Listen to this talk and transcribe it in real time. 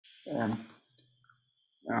Um,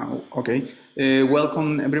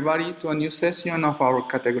 Welcome everybody to a new session of our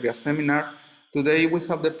Categorías seminar. Today we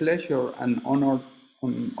have the pleasure and honor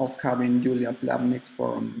of having Julia Plavnik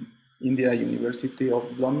from India University of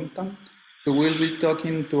Bloomington, who will be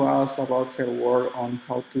talking to us about her work on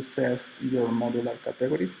how to zest your modular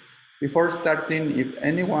categories. Before starting, if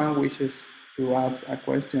anyone wishes to ask a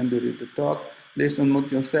question during the talk, please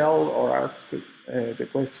unmute yourself or ask the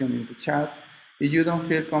question in the chat. If you don't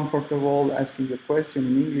feel comfortable asking your question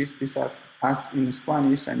in English, please ask in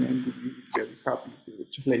Spanish, and then we'll be very happy to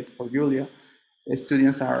translate for Julia.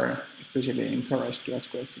 Students are especially encouraged to ask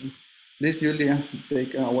questions. Please, Julia,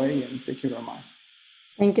 take it away, and thank you very much.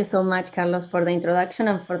 Thank you so much, Carlos, for the introduction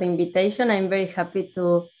and for the invitation. I'm very happy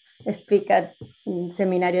to speak at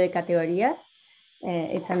Seminario de Categorías.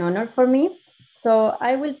 It's an honor for me. So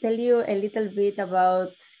I will tell you a little bit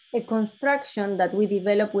about a construction that we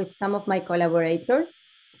developed with some of my collaborators,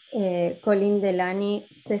 Colin Delany,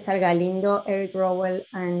 Cesar Galindo, Eric Rowell,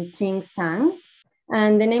 and Ching Sang.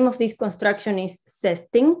 And the name of this construction is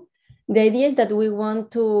zesting. The idea is that we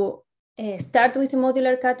want to start with a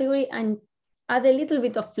modular category and add a little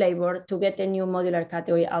bit of flavor to get a new modular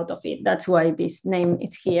category out of it. That's why this name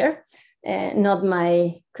is here, not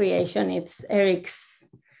my creation, it's Eric's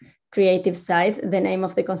creative side, the name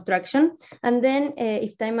of the construction. And then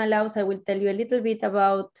if time allows, I will tell you a little bit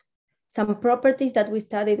about some properties that we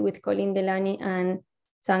studied with Colin Delany and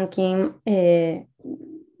Sang Kim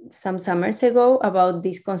some summers ago about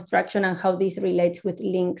this construction and how this relates with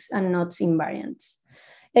links and nodes invariants.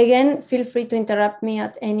 Again, feel free to interrupt me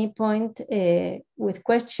at any point with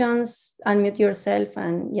questions, unmute yourself,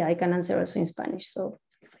 and yeah, I can answer also in Spanish, so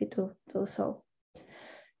feel free to do so.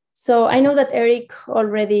 So I know that Eric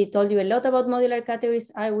already told you a lot about modular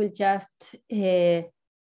categories. I will just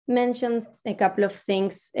mention a couple of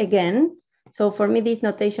things again. So for me, this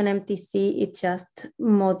notation MTC, it's just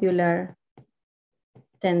modular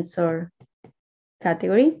tensor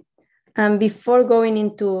category. And before going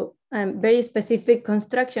into very specific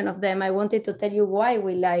construction of them, I wanted to tell you why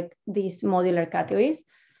we like these modular categories.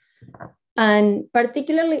 And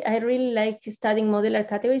particularly, I really like studying modular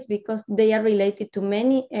categories because they are related to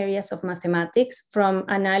many areas of mathematics, from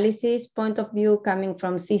analysis point of view, coming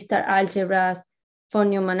from C-star algebras, von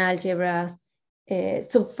Neumann algebras,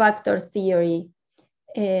 subfactor theory,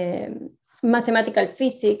 mathematical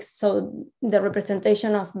physics, so the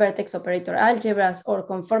representation of vertex operator algebras or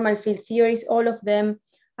conformal field theories, all of them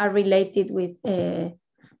are related with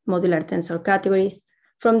modular tensor categories.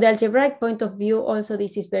 From the algebraic point of view, also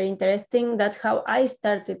this is very interesting. That's how I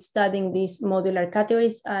started studying these modular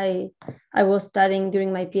categories. I was studying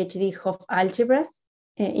during my PhD Hopf algebras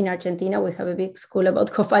in Argentina. We have a big school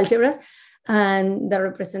about Hopf algebras, and the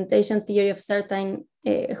representation theory of certain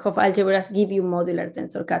Hopf algebras give you modular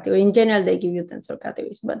tensor category. In general, they give you tensor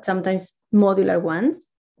categories, but sometimes modular ones.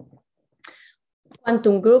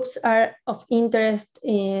 Quantum groups are of interest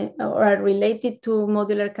or are related to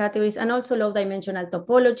modular categories, and also low-dimensional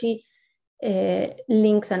topology,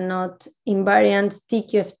 links and not invariants,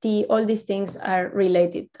 TQFT, all these things are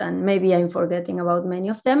related, and maybe I'm forgetting about many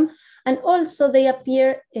of them. And also they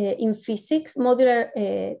appear in physics. Modular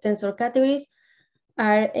tensor categories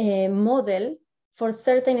are a model for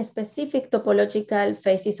certain specific topological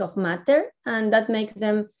phases of matter, and that makes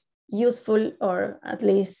them useful, or at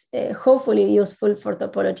least hopefully useful, for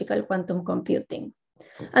topological quantum computing.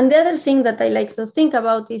 And the other thing that I like to think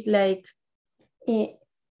about is like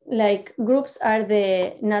groups are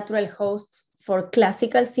the natural hosts for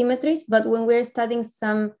classical symmetries, but when we're studying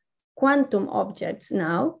some quantum objects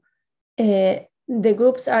now, the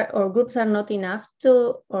groups are not enough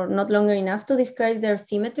to, or not longer enough to describe their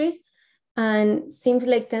symmetries, and seems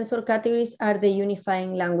like tensor categories are the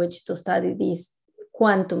unifying language to study these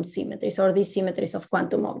quantum symmetries or these symmetries of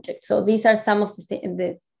quantum objects. So these are some of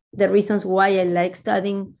the reasons why I like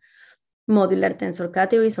studying modular tensor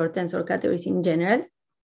categories or tensor categories in general.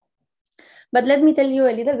 But let me tell you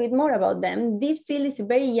a little bit more about them. This field is a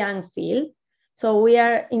very young field. So we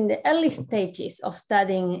are in the early stages of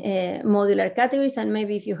studying modular categories, and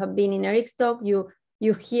maybe if you have been in Eric's talk, you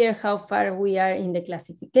hear how far we are in the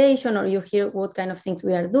classification, or you hear what kind of things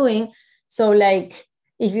we are doing. So like,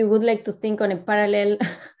 if you would like to think on a parallel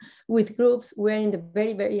with groups, we're in the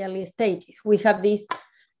very, very early stages. We have this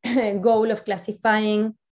goal of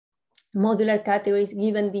classifying modular categories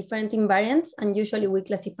given different invariants, and usually we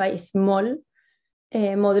classify small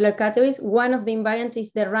modular categories. One of the invariants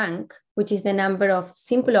is the rank, which is the number of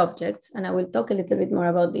simple objects, and I will talk a little bit more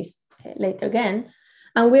about this later again.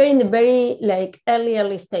 And we're in the very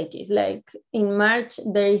early stages. Like in March,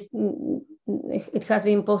 it has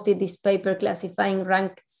been posted this paper classifying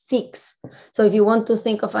rank 6. So if you want to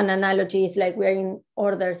think of an analogy, it's like we're in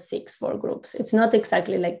order 6 for groups. It's not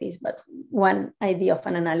exactly like this, but one idea of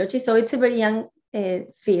an analogy. So it's a very young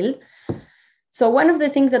field. So one of the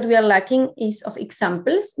things that we are lacking is of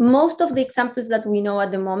examples. Most of the examples that we know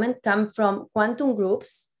at the moment come from quantum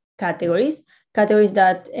groups, categories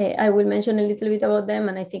that I will mention a little bit about them,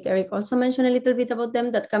 and I think Eric also mentioned a little bit about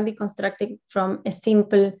them, that can be constructed from a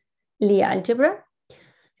simple Lie algebra.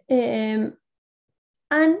 And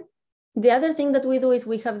the other thing that we do is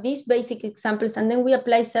we have these basic examples, and then we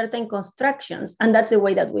apply certain constructions, and that's the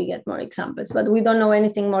way that we get more examples. But we don't know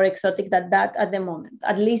anything more exotic than that at the moment,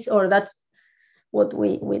 at least, or that's what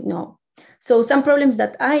we know. So some problems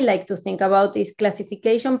that I like to think about is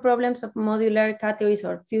classification problems of modular categories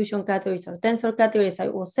or fusion categories or tensor categories. I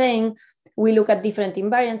was saying, we look at different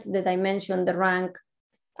invariants, the dimension, the rank,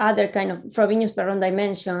 other kind of Frobenius-Perron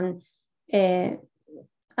dimension,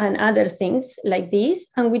 and other things like this.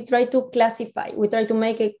 And we try to classify, we try to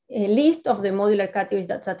make a list of the modular categories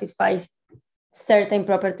that satisfies certain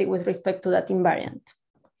property with respect to that invariant.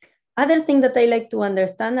 Other thing that I like to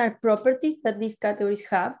understand are properties that these categories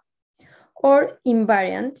have, or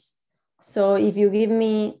invariants. So if you give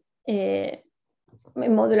me a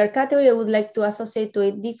modular category, I would like to associate to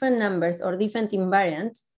it different numbers or different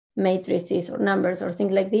invariants, matrices or numbers or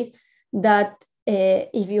things like this, that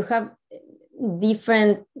if you have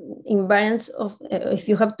different invariants of, if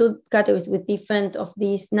you have two categories with different of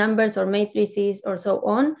these numbers or matrices or so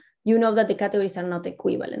on, you know that the categories are not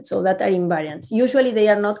equivalent, so that are invariants. Usually they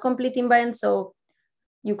are not complete invariants, so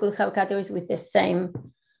you could have categories with the same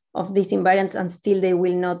of these invariants and still they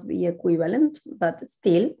will not be equivalent, but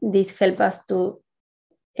still this helps us to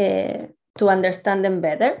understand them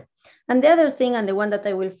better. And the other thing, and the one that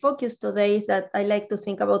I will focus today, is that I like to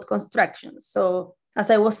think about constructions. So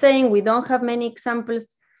as I was saying, we don't have many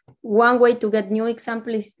examples. One way to get new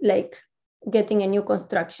examples is like getting a new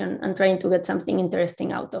construction and trying to get something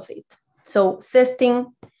interesting out of it. So zesting,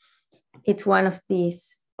 it's one of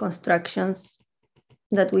these constructions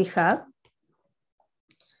that we have.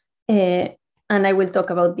 And I will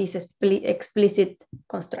talk about this explicit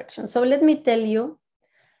construction. So let me tell you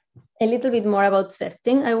a little bit more about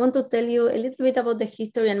zesting. I want to tell you a little bit about the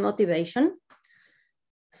history and motivation.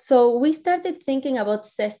 So we started thinking about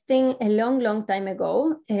zesting a long time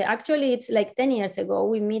ago. Actually, it's like 10 years ago.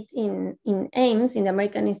 We meet in Ames, in the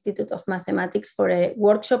American Institute of Mathematics, for a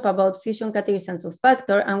workshop about fusion categories and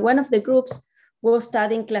subfactor. And one of the groups was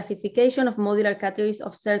studying classification of modular categories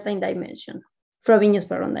of certain dimension,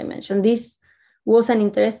 Frobenius-Perron dimension. This was an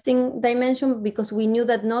interesting dimension because we knew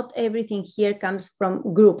that not everything here comes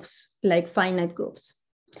from groups, like finite groups.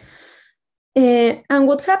 And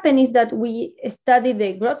what happened is that we studied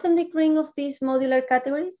the Grothendieck ring of these modular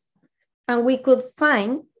categories, and we could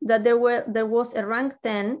find that there was a rank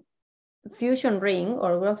 10 fusion ring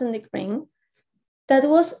or Grothendieck ring that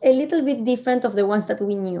was a little bit different of the ones that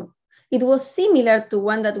we knew. It was similar to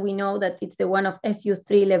one that we know that it's the one of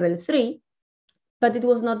SU3 level 3, but it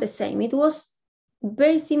was not the same. It was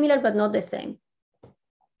very similar, but not the same.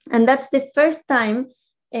 And that's the first time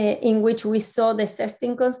in which we saw the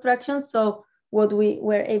zesting construction. So what we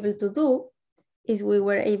were able to do is we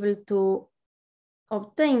were able to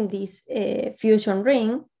obtain this fusion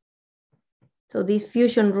ring. So these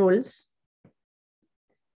fusion rules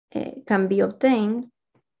can be obtained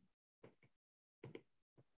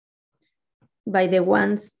by the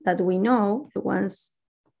ones that we know, the ones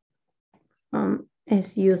from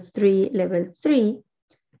SU3 level 3,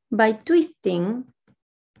 by twisting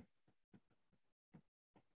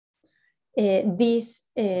this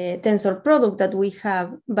tensor product that we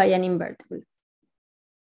have by an invertible.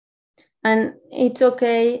 And it's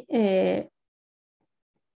okay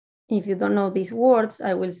if you don't know these words,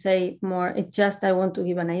 I will say more, it's just I want to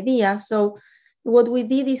give an idea. So what we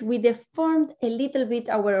did is we deformed a little bit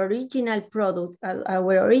our original product,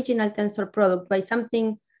 our original tensor product, by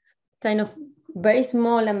something kind of very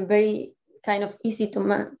small and very kind of easy to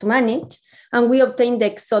manage. And we obtained the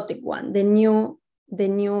exotic one, the new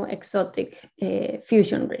exotic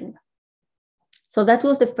fusion ring. So that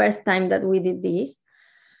was the first time that we did this.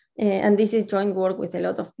 And this is joint work with a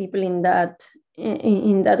lot of people in that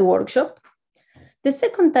workshop. The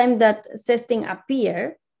second time that zesting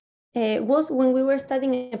appeared was when we were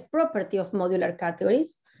studying a property of modular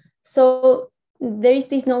categories. So there is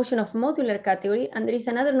this notion of modular category, and there is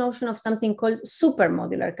another notion of something called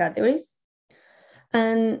supermodular categories.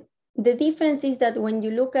 And the difference is that when you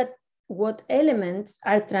look at what elements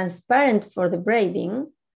are transparent for the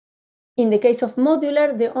braiding, in the case of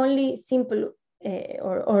modular, the only simple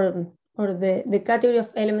or or the category of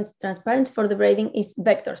elements transparent for the braiding is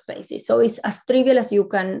vector spaces. So it's as trivial as you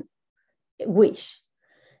can wish.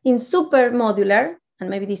 In super modular, and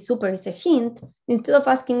maybe this super is a hint, instead of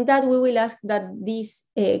asking that, we will ask that this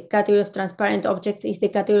category of transparent objects is the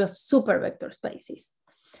category of super vector spaces.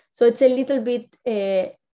 So it's a little bit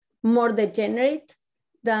more degenerate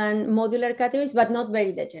than modular categories, but not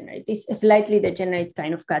very degenerate. It's a slightly degenerate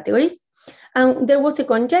kind of categories. And there was a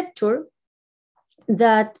conjecture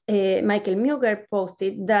that Michael Muger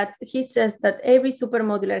posted that he says that every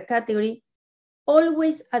supermodular category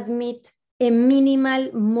always admit a minimal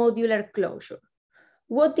modular closure.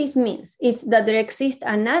 What this means is that there exists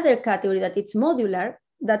another category that it's modular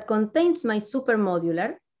that contains my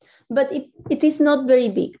supermodular, but it is not very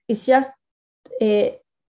big. It's just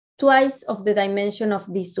twice of the dimension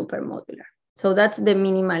of this supermodular. So that's the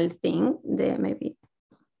minimal thing. Maybe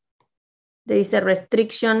there is a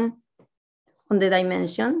restriction on the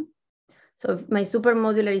dimension. So if my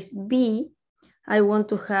supermodular is B, I want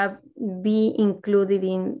to have B included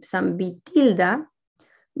in some B tilde,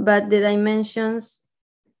 but the dimensions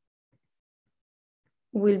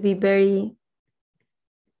will be very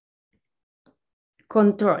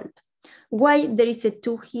controlled. Why there is a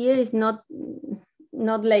 2 here is not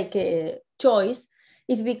like a choice,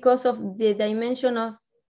 it's because of the dimension of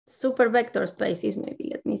super vector spaces. Maybe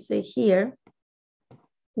let me say here,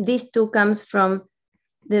 this 2 comes from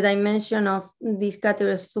the dimension of this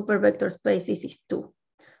category of super vector spaces is 2.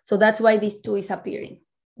 So that's why this 2 is appearing.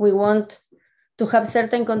 We want to have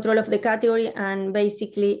certain control of the category, and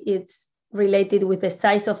basically it's related with the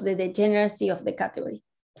size of the degeneracy of the category.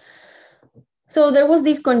 So there was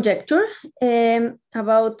this conjecture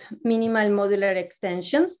about minimal modular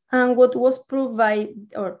extensions, and what was proved by,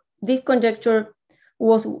 or this conjecture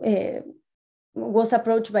was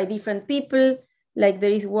approached by different people. Like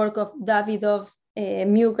there is work of Davidov,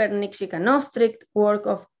 Muger, Nikshik, and Ostricht, work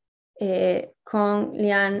of Kong,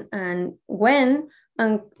 Lian, and Wen,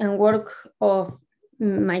 and work of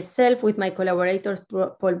myself with my collaborators,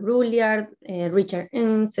 Paul Brouillard, Richard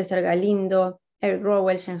Ng, Cesar Galindo, Eric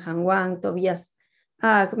Rowell, Shenhan Wang, Tobias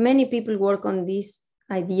Ag. Many people work on this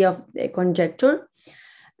idea of the conjecture,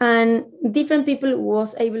 and different people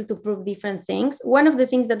was able to prove different things. One of the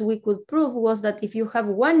things that we could prove was that if you have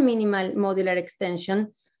one minimal modular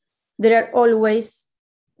extension, there are always,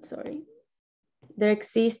 there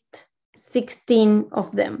exist 16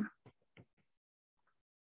 of them.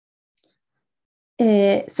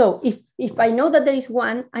 So if I know that there is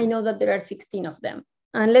one, I know that there are 16 of them.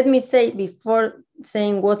 And let me say, before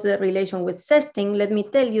saying what's the relation with zesting, let me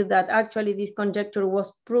tell you that actually this conjecture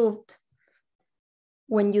was proved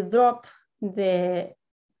when you drop the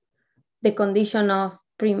condition of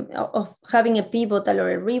having a pivotal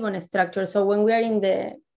or a ribbon structure. So when we are in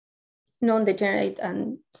the non-degenerate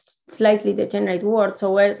and slightly degenerate world,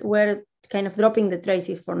 so we're kind of dropping the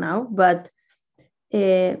traces for now, but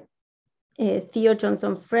Theo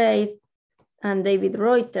Johnson-Frey and David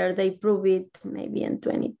Reuter, they prove it maybe in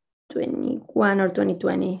 2021 or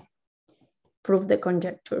 2020, prove the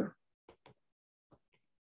conjecture.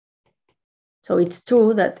 So it's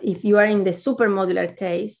true that if you are in the supermodular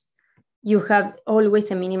case, you have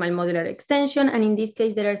always a minimal modular extension, and in this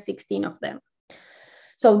case, there are 16 of them.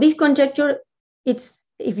 So this conjecture,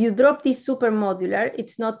 if you drop this supermodular,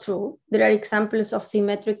 it's not true. There are examples of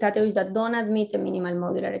symmetric categories that don't admit a minimal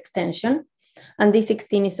modular extension. And this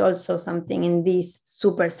 16 is also something in this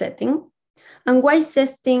super setting. And why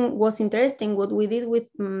zesting was interesting, what we did with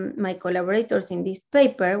my collaborators in this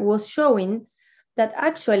paper was showing that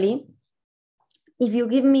actually, if you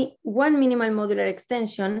give me one minimal modular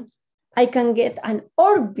extension, I can get an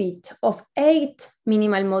orbit of 8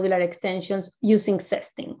 minimal modular extensions using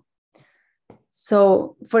zesting.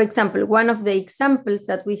 So, for example, one of the examples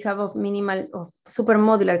that we have of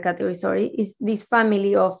supermodular category, is this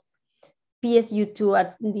family of PSU2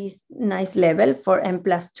 at this nice level for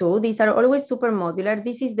M+2. These are always supermodular.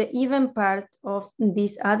 This is the even part of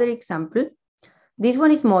this other example. This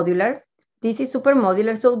one is modular. This is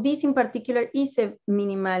supermodular. So this in particular is a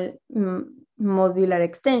minimal modular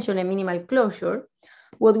extension, a minimal closure.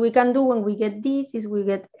 What we can do when we get this is we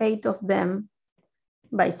get 8 of them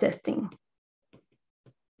by zesting.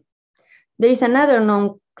 There is another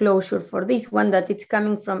known closure for this one that it's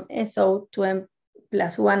coming from SO to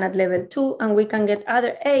M+1 at level 2, and we can get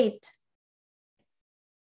other 8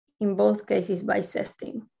 in both cases by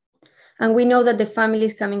zesting. And we know that the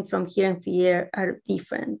families coming from here and here are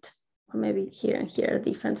different, or maybe here and here are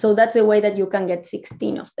different. So that's the way that you can get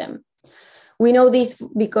 16 of them. We know this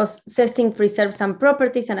because zesting preserves some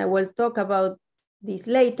properties, and I will talk about this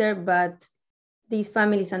later, but these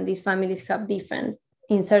families and these families have difference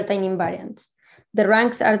in certain invariants. The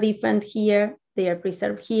ranks are different here, they are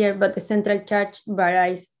preserved here, but the central charge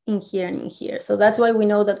varies in here and in here. So that's why we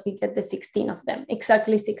know that we get the 16 of them,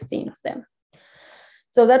 exactly 16 of them.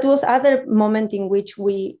 So that was other moment in which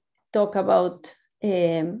we talk about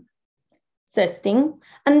zesting.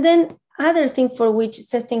 And then other thing for which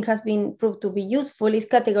zesting has been proved to be useful is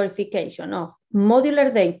categorification of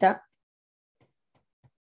modular data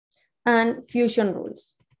and fusion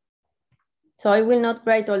rules. So I will not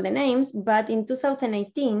write all the names, but in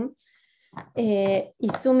 2018,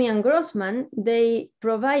 Izumi and Grossman, they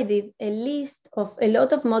provided a list of a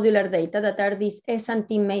lot of modular data that are these S and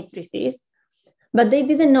T matrices, but they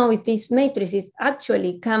didn't know if these matrices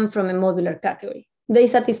actually come from a modular category. They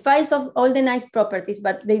satisfy all the nice properties,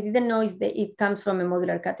 but they didn't know if it comes from a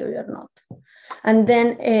modular category or not. And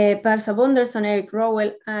then Parsa Bonderson, Eric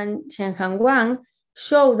Rowell, and Shenhan Wang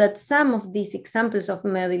show that some of these examples of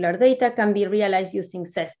modular data can be realized using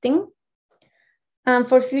zesting. And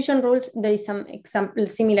for fusion rules, there is some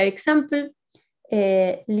similar example.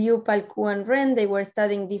 Liu, Palku, and Ren, they were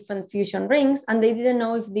studying different fusion rings, and they didn't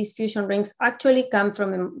know if these fusion rings actually come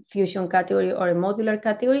from a fusion category or a modular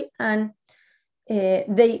category. And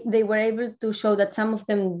they were able to show that some of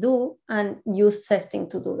them do and use zesting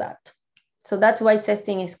to do that. So that's why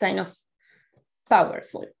zesting is kind of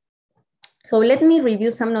powerful. So let me review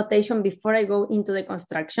some notation before I go into the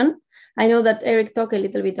construction. I know that Eric talked a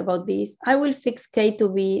little bit about this. I will fix K to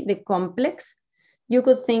be the complex. You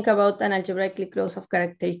could think about an algebraically close of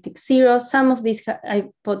characteristic 0. Some of these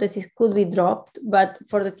hypotheses could be dropped, but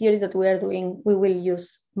for the theory that we are doing, we will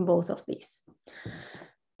use both of these.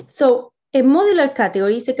 So a modular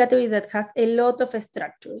category is a category that has a lot of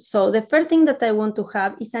structures. So the first thing that I want to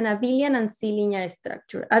have is an abelian and C-linear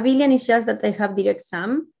structure. Abelian is just that I have direct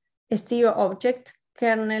sum, a 0 object,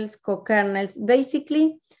 kernels, co-kernels,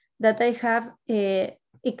 basically that I have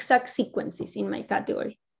exact sequences in my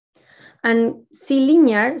category. And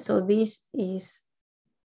C-linear, so this is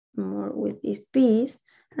more with this piece,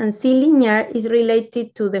 and C-linear is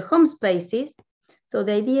related to the home spaces. So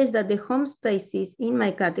the idea is that the home spaces in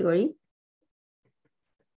my category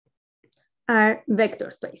are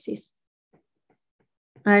vector spaces,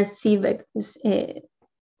 are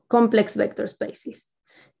complex vector spaces.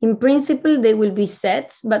 In principle, they will be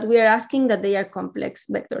sets, but we are asking that they are complex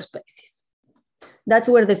vector spaces. That's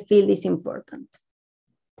where the field is important.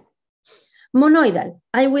 Monoidal,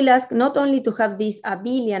 I will ask not only to have this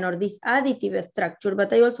abelian or this additive structure,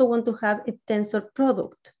 but I also want to have a tensor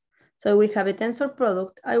product. So I will have a tensor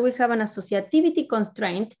product. I will have an associativity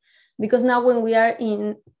constraint, because now when we are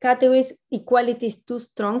in categories, equality is too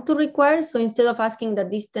strong to require. So instead of asking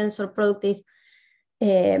that this tensor product is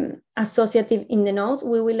associative in the nodes,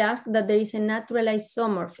 we will ask that there is a natural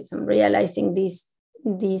isomorphism realizing this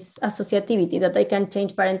associativity, that I can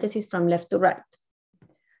change parentheses from left to right.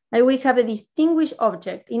 I will have a distinguished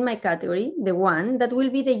object in my category, the one that will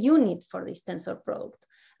be the unit for this tensor product.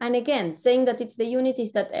 And again, saying that it's the unit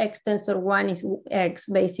is that X tensor 1 is X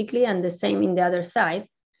basically, and the same in the other side.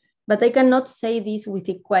 But I cannot say this with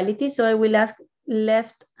equality, so I will ask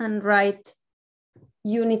left and right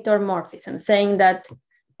unitormorphism, saying that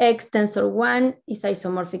X tensor 1 is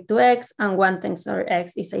isomorphic to X and 1 tensor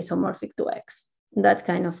X is isomorphic to X. That's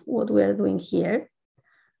kind of what we are doing here.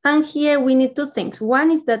 And here we need two things. One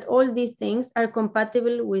is that all these things are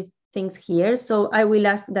compatible with things here. So I will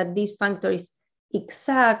ask that this functor is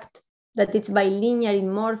exact, that it's bilinear in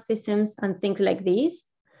morphisms and things like this.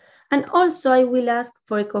 And also I will ask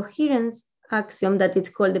for a coherence axiom that it's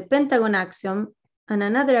called the pentagon axiom, and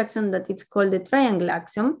another axiom that it's called the triangle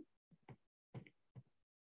axiom.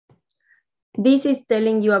 This is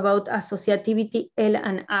telling you about associativity L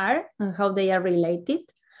and R and how they are related.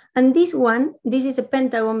 And this one, this is a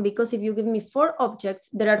pentagon because if you give me 4 objects,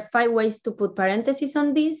 there are 5 ways to put parentheses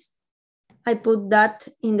on this. I put that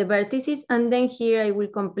in the vertices, and then here I will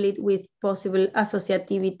complete with possible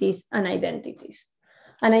associativities and identities.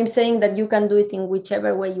 And I'm saying that you can do it in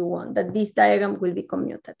whichever way you want, that this diagram will be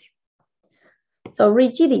commutative. So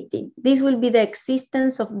rigidity, this will be the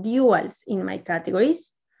existence of duals in my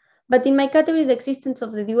categories. But in my category, the existence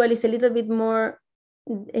of the dual is a little bit more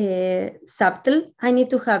subtle. I need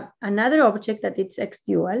to have another object that it's X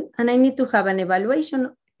dual, and I need to have an evaluation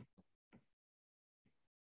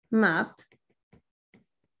map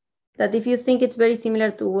that, if you think, it's very similar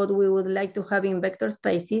to what we would like to have in vector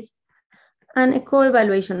spaces, and a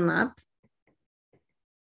co-evaluation map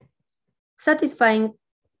satisfying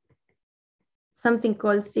something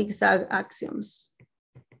called zigzag axioms.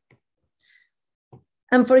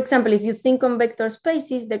 And for example, if you think on vector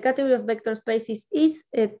spaces, the category of vector spaces is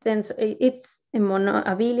it's a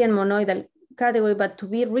abelian monoidal category, but to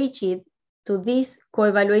be rigid, to this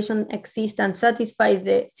co-evaluation exist and satisfy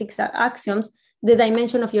the 6 axioms, the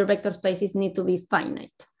dimension of your vector spaces need to be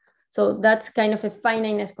finite. So that's kind of a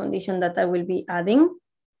finiteness condition that I will be adding.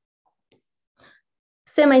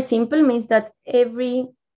 Semi-simple means that every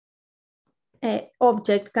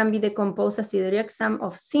object can be decomposed as the direct sum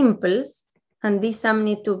of simples, and this sum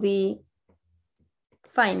need to be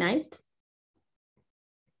finite.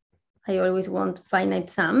 I always want finite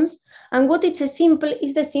sums. And what is a simple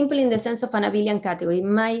is the simple in the sense of an abelian category.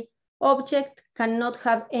 My object cannot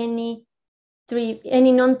have any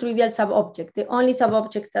non-trivial sub-object. The only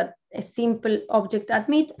sub-objects that a simple object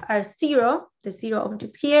admit are 0, the 0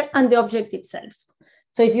 object here, and the object itself.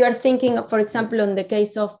 So if you are thinking, for example, on the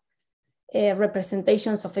case of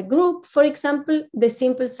representations of a group, for example, the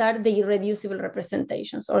simples are the irreducible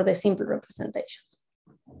representations or the simple representations.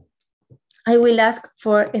 I will ask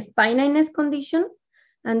for a finiteness condition,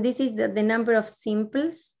 and this is the number of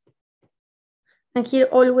simples. And here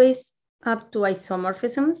always up to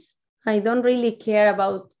isomorphisms. I don't really care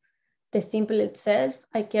about the simple itself.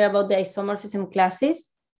 I care about the isomorphism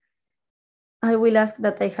classes. I will ask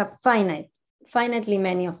that I have finitely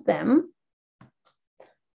many of them.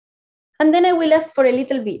 And then I will ask for a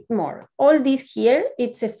little bit more. All this here,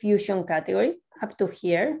 it's a fusion category up to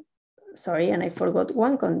here. Sorry, and I forgot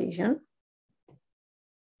one condition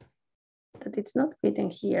that it's not written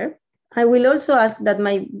here. I will also ask that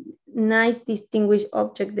my nice distinguished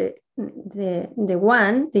object, the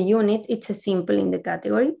unit, it's a simple in the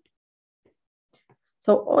category.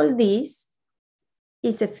 So all this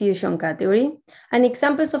is a fusion category. And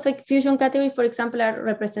examples of a fusion category, for example, are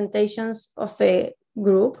representations of a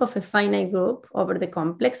group, of a finite group over the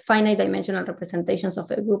complex, finite dimensional representations of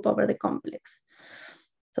a group over the complex.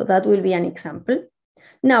 So that will be an example.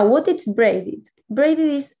 Now, what is braided?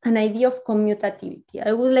 Braided is an idea of commutativity.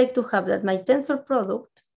 I would like to have that my tensor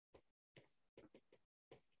product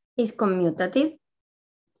is commutative.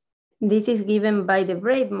 This is given by the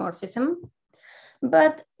braid morphism,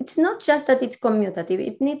 but it's not just that it's commutative.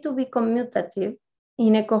 It needs to be commutative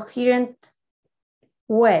in a coherent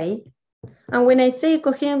way. And when I say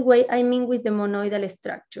coherent way, I mean with the monoidal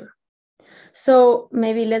structure. So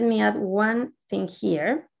maybe let me add one thing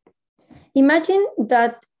here. Imagine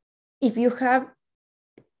that if you have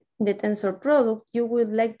the tensor product, you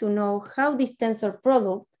would like to know how this tensor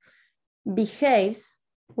product behaves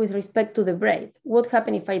with respect to the braid. What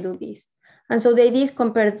happens if I do this? And so the idea is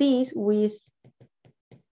compare this with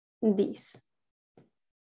this.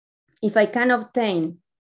 If I can obtain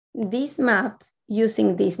this map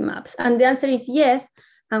using these maps. And the answer is yes.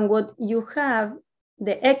 And what you have,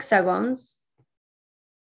 the hexagons,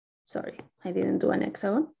 sorry, I didn't do an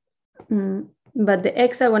hexagon, but the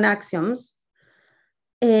hexagon axioms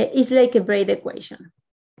is like a braid equation.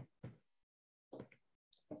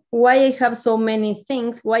 Why I have so many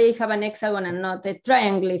things, why I have an hexagon and not a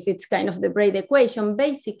triangle if it's kind of the braid equation,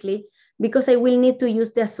 basically because I will need to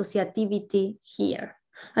use the associativity here.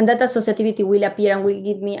 And that associativity will appear and will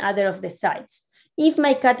give me other of the sides. If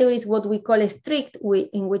my category is what we call a strict,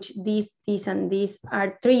 in which these, and these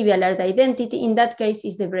are trivial, are the identity, in that case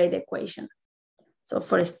is the braid equation. So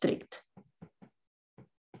for a strict.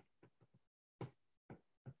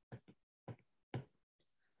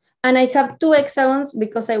 And I have two hexagons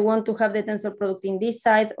because I want to have the tensor product in this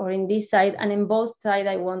side or in this side. And in both sides,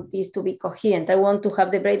 I want this to be coherent. I want to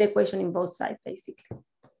have the braid equation in both sides, basically.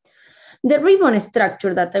 The ribbon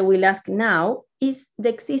structure that I will ask now is the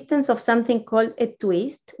existence of something called a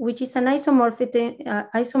twist, which is an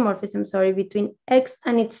isomorphism between X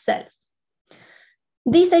and itself.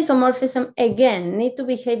 This isomorphism, again, need to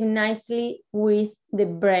behave nicely with the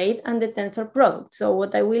braid and the tensor product. So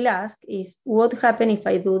what I will ask is, what happens if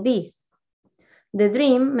I do this? The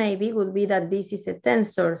dream maybe would be that this is a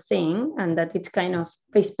tensor thing and that it's kind of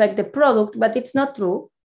respect the product, but it's not true.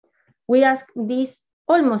 We ask this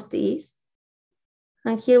almost is.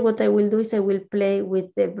 And here what I will do is I will play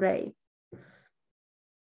with the braid.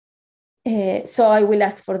 So I will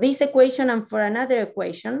ask for this equation and for another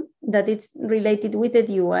equation that it's related with the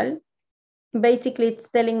dual. Basically, it's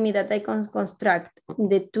telling me that I can construct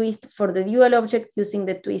the twist for the dual object using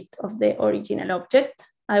the twist of the original object.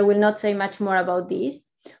 I will not say much more about this,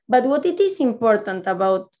 but what it is important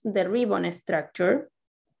about the ribbon structure,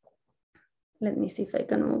 let me see if I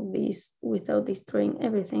can move this without destroying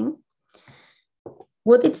everything.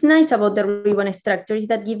 What it's nice about the ribbon structure is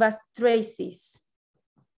that give us traces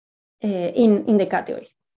in the category.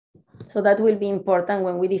 So that will be important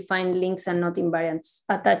when we define links and not invariants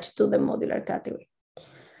attached to the modular category.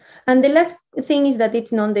 And the last thing is that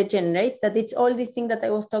it's non-degenerate, that it's all these things that I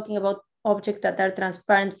was talking about objects that are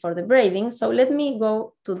transparent for the braiding. So let me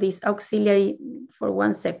go to this auxiliary for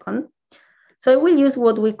 1 second. So I will use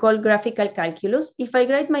what we call graphical calculus. If I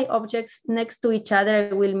write my objects next to each other,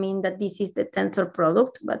 it will mean that this is the tensor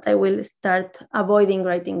product, but I will start avoiding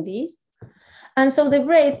writing this. And so the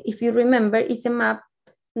braid, if you remember, is a map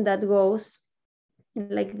that goes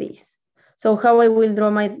like this. So how I will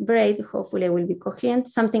draw my braid, hopefully I will be coherent,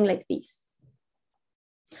 something like this.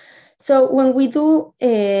 So when we do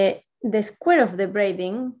the square of the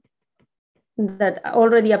braiding that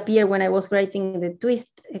already appeared when I was writing the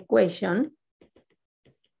twist equation,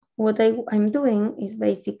 what I'm doing is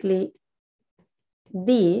basically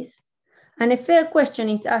this. And a fair question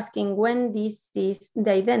is asking when this is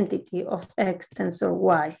the identity of X tensor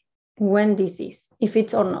Y, when this is, if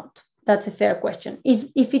it's or not. That's a fair question.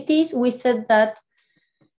 If it is, we said that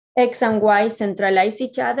X and Y centralize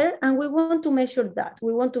each other, and we want to measure that.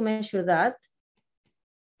 We want to measure that.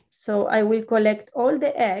 So I will collect all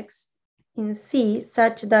the X in C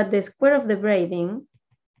such that the square of the braiding,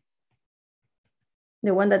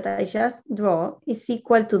 the one that I just draw, is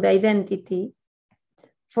equal to the identity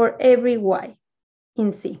for every Y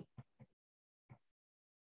in C.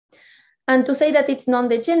 And to say that it's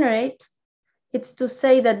non-degenerate, it's to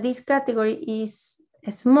say that this category is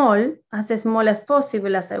small as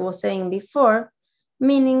possible, as I was saying before,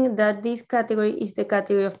 meaning that this category is the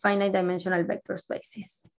category of finite dimensional vector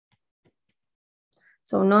spaces.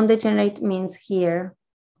 So non-degenerate means here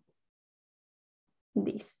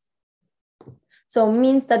this. So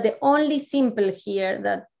means that the only simple here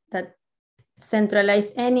that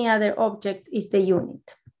centralize any other object is the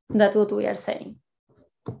unit. That's what we are saying.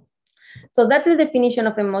 So that's the definition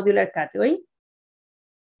of a modular category.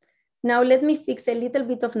 Now let me fix a little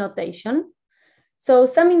bit of notation. So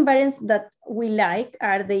some invariants that we like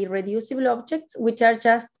are the irreducible objects, which are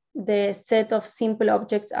just the set of simple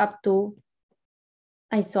objects up to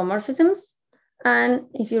isomorphisms. And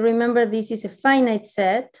if you remember, this is a finite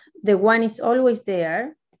set. The one is always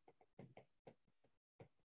there.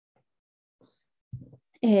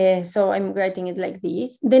 So I'm writing it like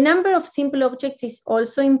this. The number of simple objects is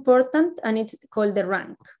also important, and it's called the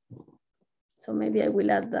rank. So maybe I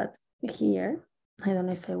will add that here. I don't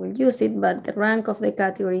know if I will use it, but the rank of the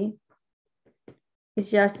category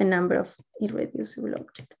is just the number of irreducible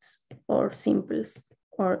objects or simples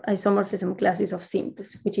or isomorphism classes of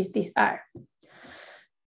simples, which is this R.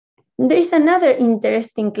 There is another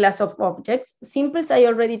interesting class of objects. Simples, I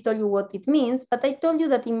already told you what it means, but I told you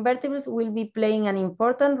that invertibles will be playing an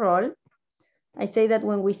important role. I say that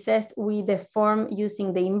when we zest, we deform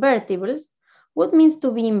using the invertibles. What means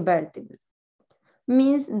to be invertible?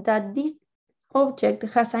 Means that this object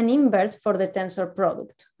has an inverse for the tensor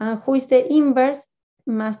product. And who is the inverse?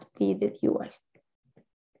 Must be the dual.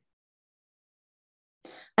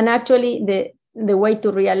 And actually, the way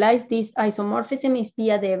to realize this isomorphism is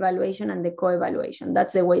via the evaluation and the co-evaluation.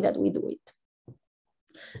 That's the way that we do it.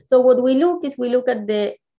 So what we look at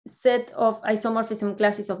the set of isomorphism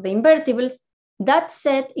classes of the invertibles. That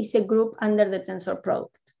set is a group under the tensor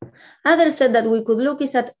product. Other set that we could look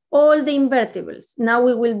is at all the invertibles. Now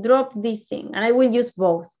we will drop this thing, and I will use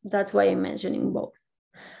both. That's why I'm mentioning both.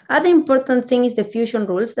 Other important thing is the fusion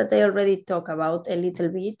rules that I already talked about a little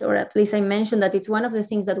bit, or at least I mentioned that it's one of the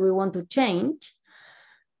things that we want to change.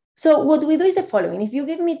 So what we do is the following. If you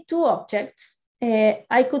give me two objects,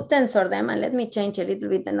 I could tensor them, and let me change a little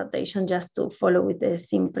bit the notation just to follow with the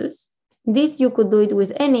simples. This you could do it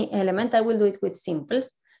with any element. I will do it with simples.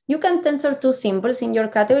 You can tensor two simples in your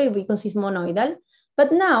category because it's monoidal,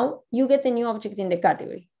 but now you get a new object in the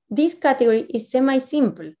category. This category is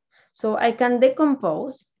semi-simple, so I can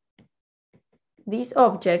decompose this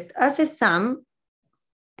object as a sum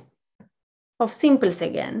of simples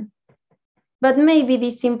again, but maybe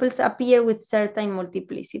these simples appear with certain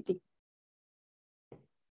multiplicity.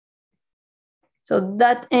 So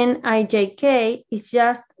that Nijk is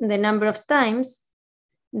just the number of times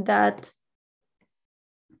that,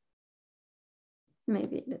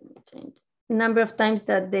 maybe let me change, the number of times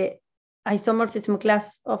that the isomorphism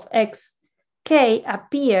class of xk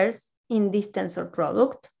appears in this tensor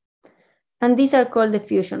product. And these are called the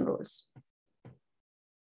fusion rules.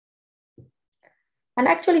 And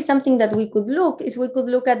actually something that we could look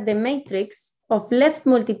at the matrix of left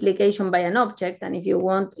multiplication by an object. And if you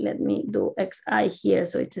want, let me do xi here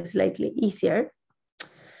so it's slightly easier.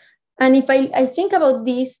 And if I think about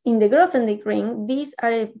this in the Grothendieck ring, these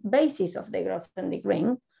are a basis of the Grothendieck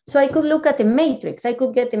ring. So I could look at a matrix. I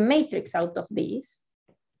could get a matrix out of this,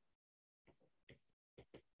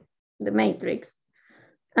 the matrix.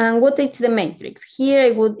 And what is the matrix? Here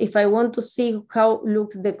I would, if I want to see how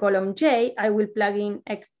looks the column J, I will plug in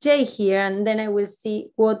xj here, and then I will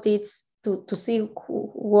see what it's, to see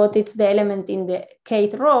what is the element in the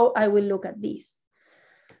kth row, I will look at this.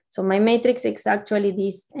 So my matrix is actually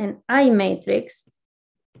this an I matrix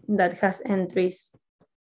that has entries.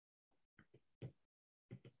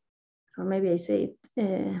 Or maybe I say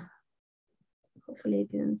it, hopefully I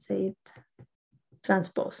didn't say it,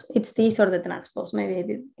 transpose. It's this or the transpose, maybe I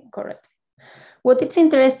did it incorrectly. What is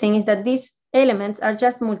interesting is that these elements are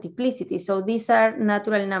just multiplicity. So these are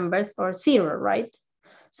natural numbers or zero, right?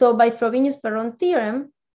 So by Frobenius-Perron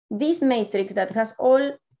theorem, this matrix that has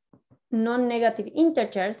all non-negative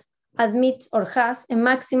integers admits or has a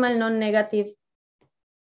maximal non-negative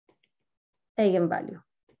eigenvalue.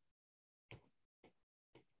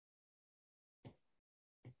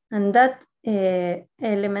 And that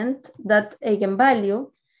element, that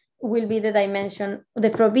eigenvalue, will be the dimension, the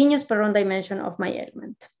Frobenius-Perron dimension of my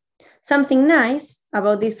element. Something nice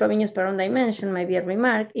about this Frobenius-Perron dimension, maybe a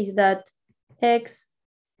remark, is that X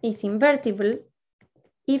is invertible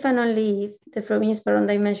if and only if the Frobenius-Perron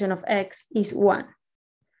dimension of X is 1.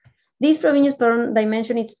 This Frobenius-Perron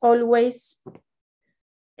dimension is always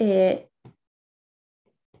a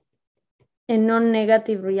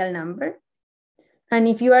non-negative real number. And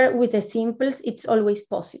if you are with the simples, it's always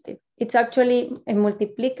positive. It's actually a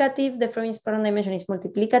multiplicative, the Frobenius-Perron dimension is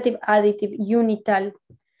multiplicative, additive, unital,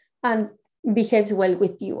 and behaves well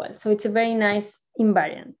with dual. So it's a very nice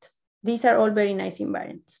invariant. These are all very nice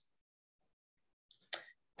invariants.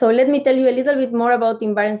 So let me tell you a little bit more about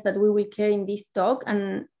invariants that we will care in this talk.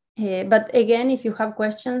 And but again, if you have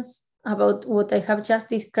questions about what I have just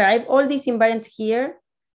described, all these invariants here,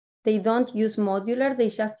 they don't use modular, they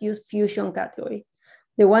just use fusion category.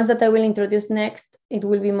 The ones that I will introduce next, it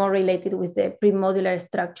will be more related with the premodular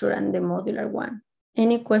structure and the modular one.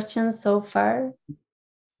 Any questions so far?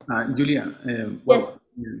 Julia, well,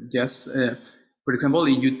 yes. For example,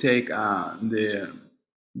 if you take the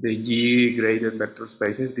G graded vector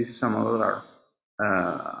spaces, this is a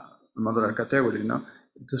modular category, no?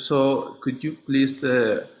 So could you please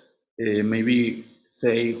maybe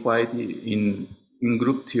say why in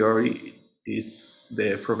group theory is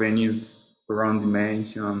the Frobenius-Perron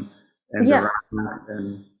dimension and the rank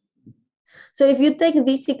and... So if you take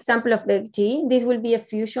this example of the G, this will be a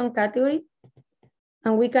fusion category.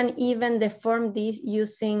 And we can even deform this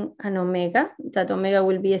using an omega. That omega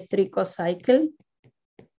will be a 3-cos cycle,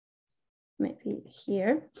 maybe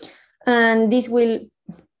here. And this will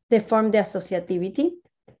deform the associativity.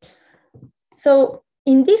 So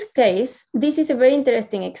in this case, this is a very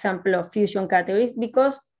interesting example of fusion categories,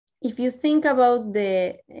 because if you think about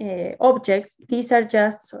the objects, these are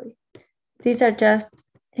just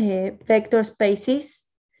vector spaces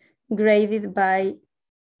graded by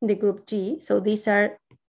the group G. So these are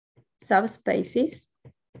subspaces.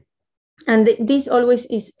 And this always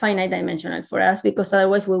is finite dimensional for us, because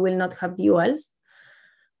otherwise we will not have duals.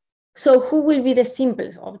 So who will be the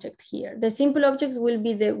simplest object here? The simple objects will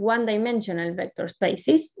be the one-dimensional vector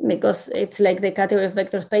spaces, because it's like the category of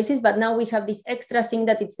vector spaces, but now we have this extra thing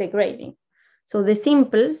that it's the grading. So the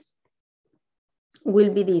simples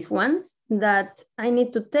will be these ones that I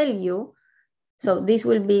need to tell you. So this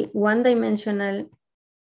will be one-dimensional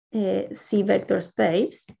C vector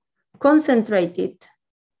space concentrated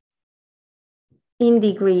in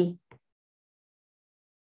degree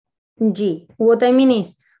G. What I mean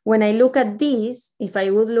is, when I look at this, if I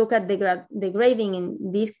would look at the grading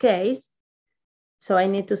in this case, so I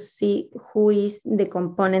need to see who is the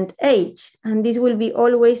component H, and this will be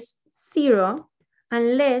always 0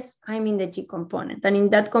 unless I'm in the G component, and in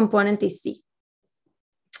that component is C.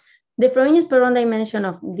 The Frobenius-Perron dimension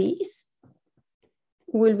of this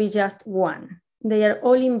will be just 1. They are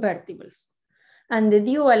all invertibles. And the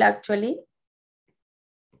dual actually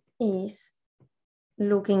is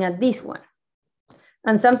looking at this one.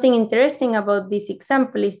 And something interesting about this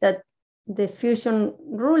example is that the fusion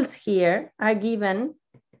rules here are given,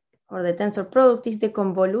 or the tensor product is the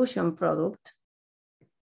convolution product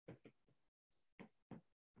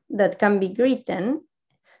that can be written,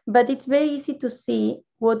 but it's very easy to see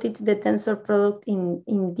what is the tensor product in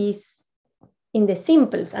the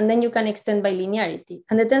simples, and then you can extend by linearity.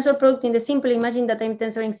 And the tensor product in the simple, imagine that I'm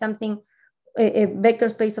tensoring something, a vector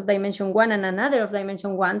space of dimension 1 and another of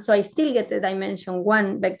dimension 1, so I still get the dimension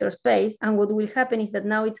 1 vector space, and what will happen is that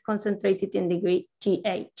now it's concentrated in degree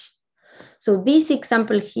GH. So this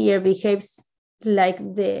example here behaves like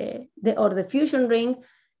the fusion ring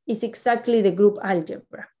is exactly the group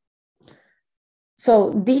algebra.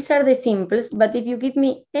 So these are the simples, but if you give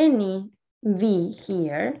me any V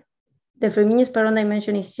here, The Frobenius Perron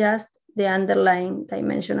dimension is just the underlying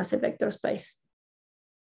dimension as a vector space.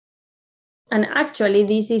 And actually,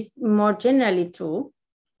 this is more generally true.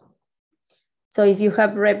 So if you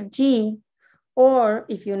have rep G, or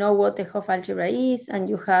if you know what a Hopf algebra is, and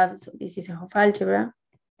you have, so this is a Hopf algebra.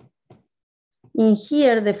 In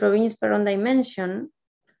here, the Frobenius Perron dimension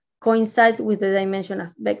coincides with the dimension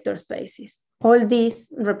of vector spaces. All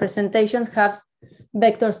these representations have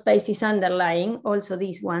vector spaces underlying, also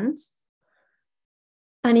these ones.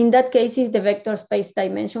 And in that case, the vector space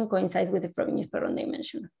dimension coincides with the Frobenius Perron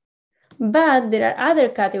dimension. But there are other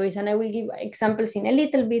categories, and I will give examples in a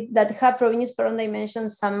little bit, that have Frobenius Perron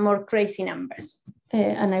dimensions, some more crazy numbers.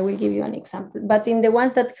 And I will give you an example. But in the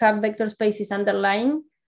ones that have vector spaces underlying,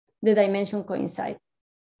 the dimension coincide.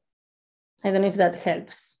 I don't know if that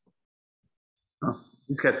helps. Oh,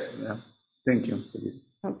 good. Yeah. Thank you.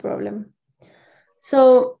 No problem.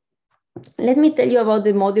 So let me tell you about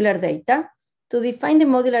the modular data. To define the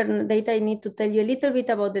modular data, I need to tell you a little bit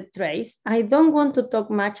about the trace. I don't want to talk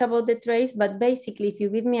much about the trace, but basically, if you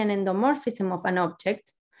give me an endomorphism of an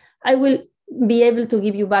object, I will be able to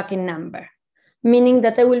give you back a number, meaning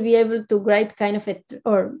that I will be able to write kind of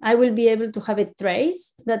or I will be able to have a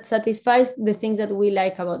trace that satisfies the things that we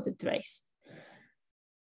like about the trace.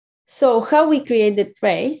 So how we create the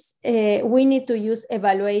trace, we need to use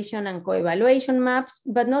evaluation and co-evaluation maps,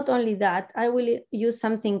 but not only that, I will use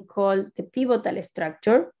something called the pivotal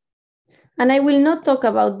structure. And I will not talk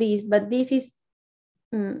about this, but this is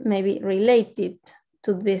maybe related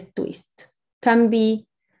to this twist. Can be,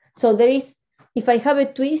 so there is, if I have a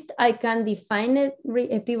twist, I can define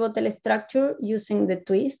a pivotal structure using the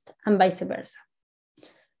twist and vice versa.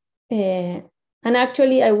 And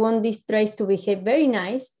actually, I want this trace to behave very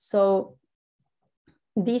nice. So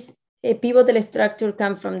this pivotal structure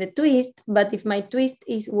comes from the twist, but if my twist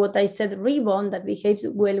is what I said, ribbon, that behaves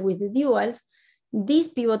well with the duals, this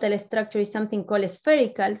pivotal structure is something called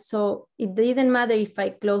spherical. So it didn't matter if I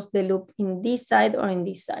close the loop in this side or in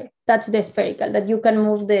this side. That's the spherical, that you can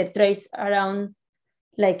move the trace around.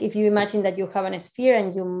 Like if you imagine that you have a sphere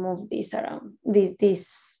and you move this around,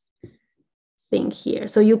 this thing here.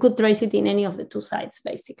 So you could trace it in any of the two sides,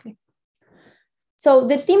 basically. So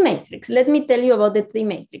the T matrix, let me tell you about the T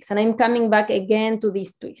matrix, and I'm coming back again to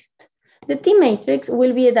this twist. The T matrix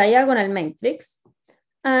will be a diagonal matrix,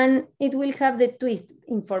 and it will have the twist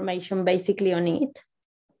information basically on it.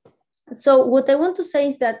 So what I want to say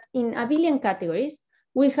is that in abelian categories,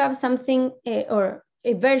 we have something or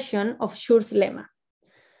a version of Schur's lemma.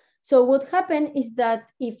 So what happened is that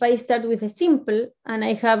if I start with a simple and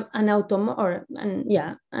I have an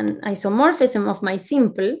an isomorphism of my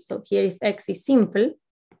simple, so here if X is simple,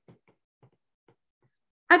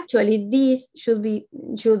 actually this should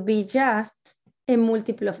be just a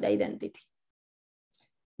multiple of the identity,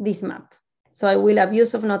 this map. So I will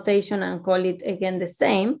abuse of notation and call it again the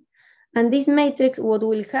same. And this matrix, what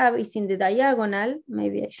we'll have is in the diagonal,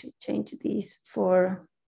 maybe I should change this for,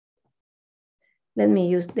 let me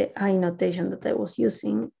use the I notation that I was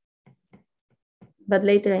using, but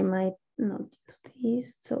later I might not use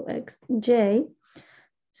this, so xj.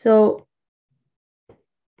 So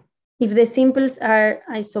if the simples are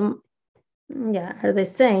the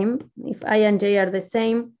same, if I and j are the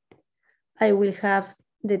same, I will have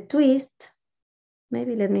the twist.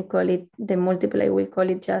 Maybe let me call it the multiple, I will call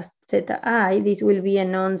it just theta I. This will be a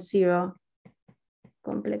non-zero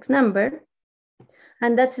complex number.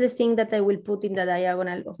 And that's the thing that I will put in the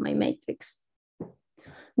diagonal of my matrix.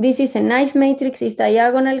 This is a nice matrix, it's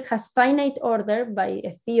diagonal, has finite order by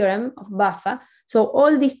a theorem of Baffa. So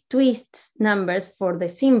all these twists numbers for the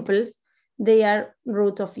simples, they are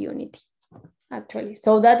root of unity, actually.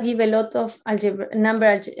 So that gives a lot of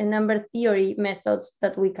number theory methods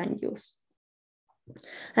that we can use.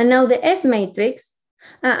 And now the S matrix,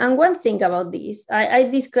 and one thing about this, I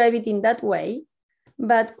describe it in that way,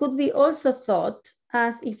 but could be also thought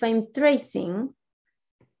as if I'm tracing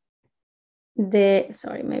the,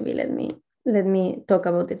 sorry, maybe let me talk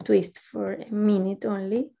about the twist for a minute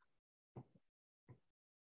only.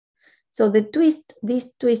 So the twist,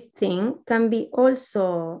 this twist thing can be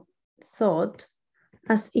also thought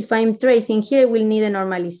as if I'm tracing, here we'll need a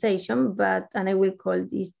normalization, and I will call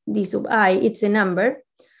this d sub I, it's a number,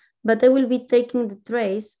 but I will be taking the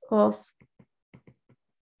trace of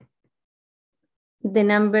the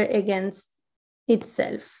number against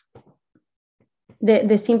itself,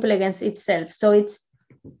 the simple against itself. So it's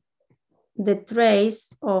the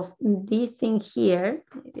trace of this thing here.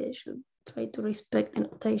 Maybe I should try to respect the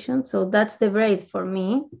notation. So that's the braid for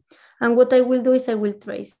me. And what I will do is I will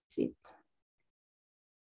trace it.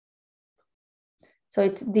 So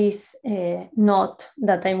it's this knot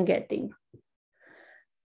that I'm getting.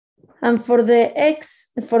 And for the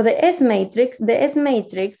S matrix, the S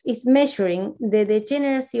matrix is measuring the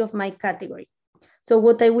degeneracy of my category. So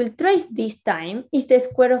what I will trace this time is the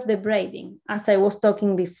square of the braiding, as I was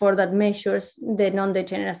talking before, that measures the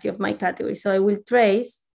non-degeneracy of my category. So I will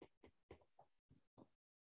trace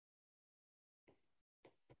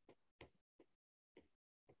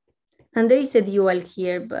and there is a dual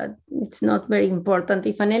here, but it's not very important.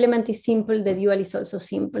 If an element is simple, the dual is also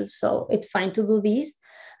simple. So it's fine to do this.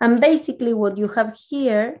 And basically what you have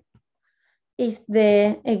here is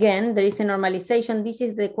again, there is a normalization. This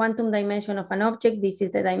is the quantum dimension of an object. This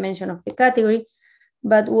is the dimension of the category.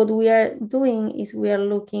 But what we are doing is we are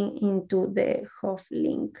looking into the Hopf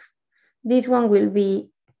link. This one will be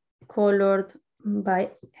colored by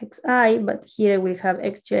Xi, but here we have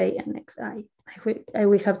Xj and Xi. I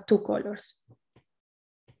will have two colors.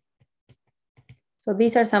 So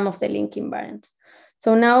these are some of the link invariants.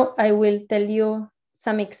 So now I will tell you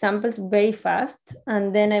some examples very fast,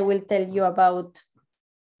 and then I will tell you about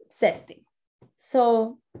zesting.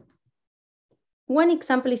 So one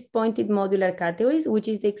example is pointed modular categories, which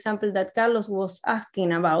is the example that Carlos was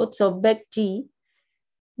asking about. So Beck G,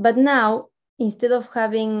 but now instead of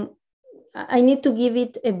having, I need to give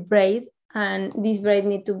it a braid, and this braid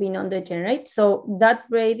need to be non-degenerate. So that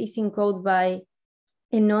braid is encoded by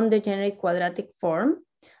a non-degenerate quadratic form.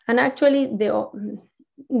 And actually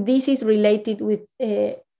this is related with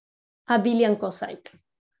a abelian cocycle.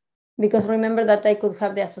 Because remember that I could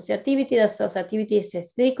have the associativity. The associativity is a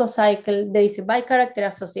 3 cocycle. There is a bicharacter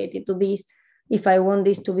associated to this if I want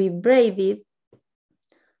this to be braided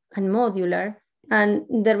and modular. And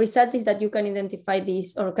the result is that you can identify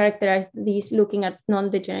this or characterize this looking at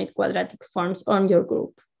non-degenerate quadratic forms on your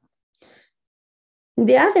group.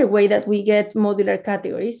 The other way that we get modular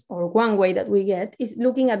categories, or one way that we get, is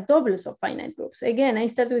looking at doubles of finite groups. Again, I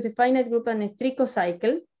start with a finite group and a 3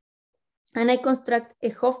 cocycle, and I construct a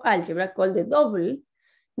Hopf algebra called the double,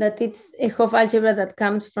 that it's a Hopf algebra that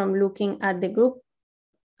comes from looking at the group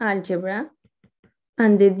algebra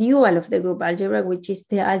and the dual of the group algebra, which is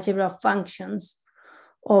the algebra of functions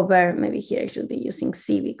over, maybe here I should be using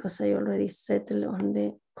C because I already settled on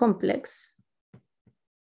the complex.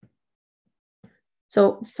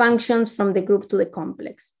 So functions from the group to the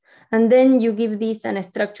complex. And then you give this a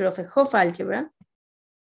structure of a Hopf algebra.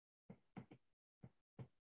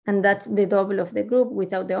 And that's the double of the group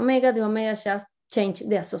without the omega. The omega just change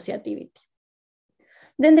the associativity.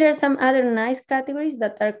 Then there are some other nice categories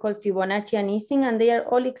that are called Fibonacci and Ising, and they are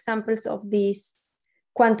all examples of these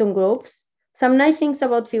quantum groups. Some nice things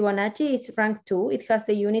about Fibonacci is rank 2. It has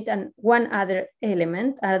the unit and one other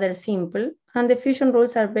element, other simple, and the fusion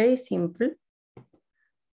rules are very simple,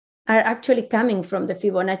 are actually coming from the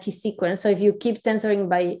Fibonacci sequence. So if you keep tensoring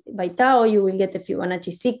by tau, you will get the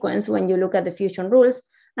Fibonacci sequence when you look at the fusion rules,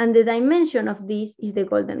 and the dimension of this is the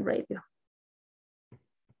golden radio.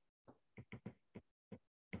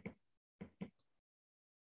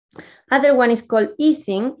 Other one is called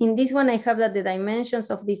Ising. In this one, I have that the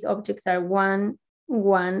dimensions of these objects are 1,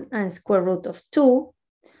 1, and square root of 2.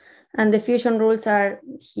 And the fusion rules are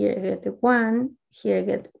here get 1, here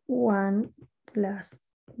get 1 plus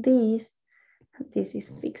this, and this is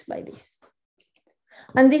fixed by this.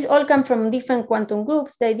 And these all come from different quantum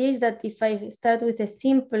groups. The idea is that if I start with a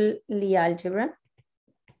simple Lie algebra,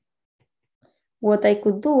 what I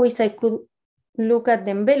could do is I could look at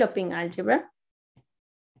the enveloping algebra,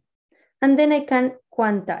 and then I can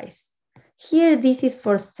quantize. Here, this is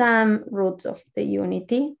for some roots of the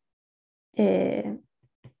unity.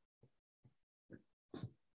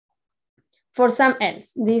 For some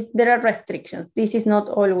else, there are restrictions. This is not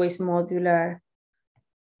always modular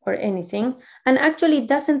or anything. And actually it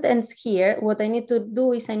doesn't end here. What I need to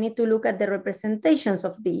do is I need to look at the representations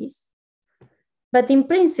of these. But in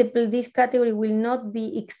principle, this category will not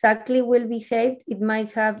be exactly well behaved. It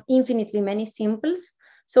might have infinitely many simples.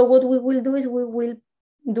 So what we will do is we will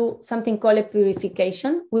do something called a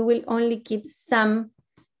purification. We will only keep some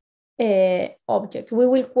objects. We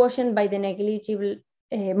will quotient by the negligible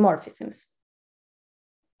morphisms.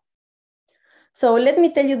 So let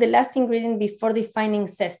me tell you the last ingredient before defining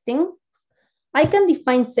zesting. I can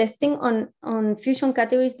define zesting on fusion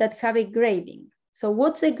categories that have a grading. So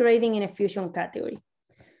what's a grading in a fusion category?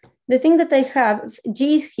 The thing that I have,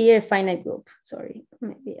 G is here a finite group. Sorry,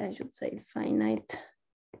 maybe I should say finite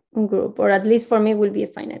group, or at least for me will be a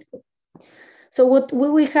finite group. So what we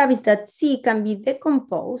will have is that C can be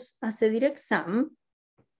decomposed as a direct sum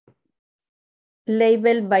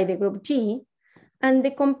labeled by the group G, and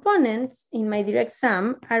the components in my direct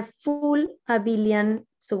sum are full abelian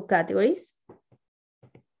subcategories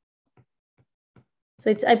So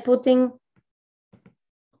it's I'm putting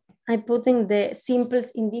the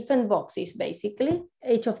simples in different boxes, basically,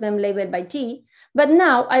 each of them labeled by G. But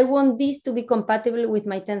now I want this to be compatible with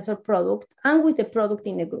my tensor product and with the product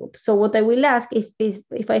in the group. So what I will ask is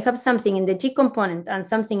if I have something in the G component and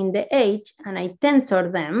something in the H and I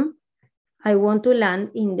tensor them, I want to land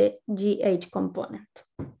in the GH component.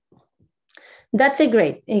 That's a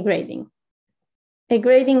grading. A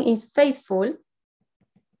grading is faithful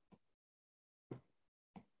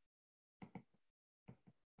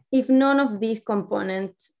if none of these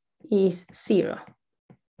components is 0.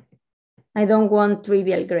 I don't want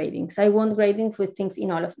trivial gradings. I want gradings with things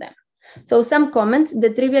in all of them. So some comments,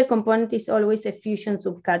 the trivial component is always a fusion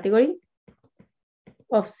subcategory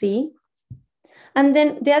of C. And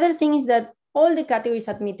then the other thing is that all the categories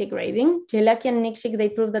admit a grading. Jelaki and Nikshik, they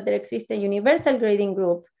prove that there exists a universal grading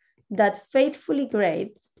group that faithfully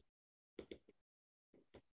grades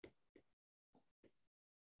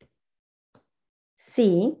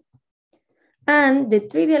C, and the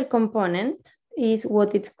trivial component is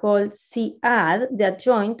what it's called C add, the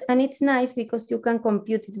adjoint, and it's nice because you can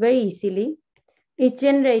compute it very easily. It's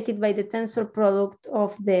generated by the tensor product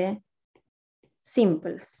of the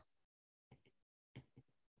simples.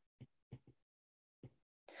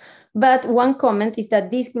 But one comment is that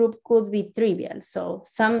this group could be trivial. So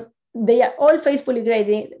they are all faithfully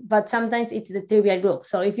graded, but sometimes it's the trivial group.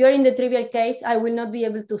 So if you're in the trivial case, I will not be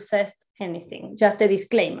able to zest anything, just a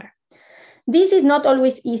disclaimer. This is not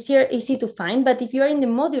always easy to find, but if you're in the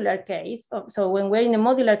modular case, so when we're in the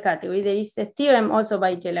modular category, there is a theorem also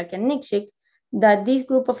by Jelaki and Nikshik that this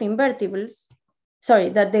group of invertibles,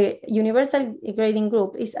 that the universal grading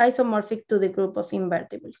group is isomorphic to the group of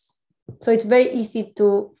invertibles. So it's very easy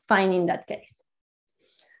to find in that case.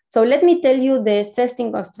 So let me tell you the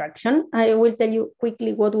zesting construction. I will tell you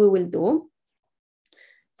quickly what we will do.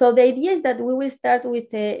 So the idea is that we will start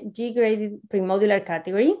with a G-graded premodular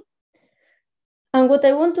category. And what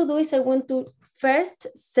I want to do is I want to first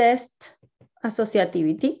zest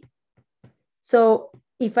associativity. So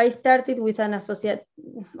if I started with an associate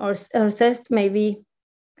or zest, maybe,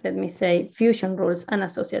 let me say, fusion rules and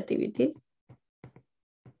associativities.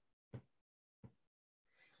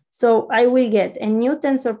 So I will get a new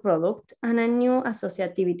tensor product and a new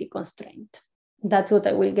associativity constraint. That's what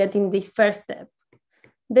I will get in this first step.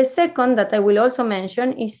 The second that I will also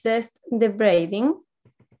mention is zest the braiding.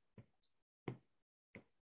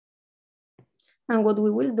 And what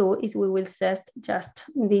we will do is we will zest just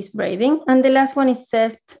this braiding. And the last one is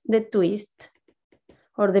zest the twist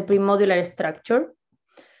or the premodular structure.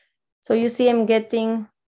 So you see I'm getting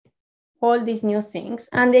all these new things.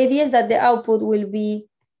 And the idea is that the output will be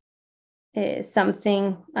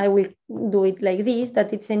something, I will do it like this,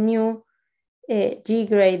 that it's a new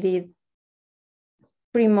G-graded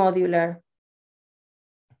premodular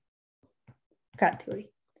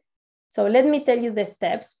category. So let me tell you the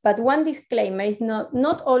steps, but one disclaimer is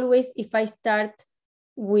not always if I start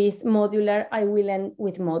with modular, I will end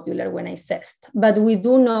with modular when I zest, but we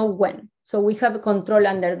do know when. So we have a control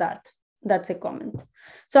under that. That's a comment.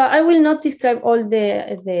 So I will not describe all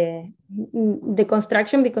the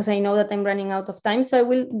construction because I know that I'm running out of time. So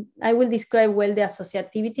I will describe well the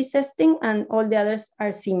associativity zesting, and all the others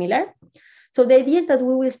are similar. So the idea is that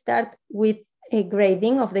we will start with a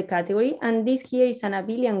grading of the category, and this here is an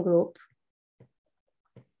abelian group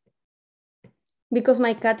because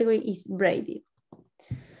my category is braided.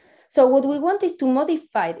 So what we want is to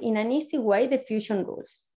modify in an easy way the fusion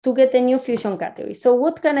rules to get a new fusion category. So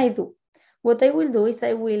what can I do? What I will do is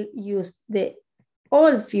I will use the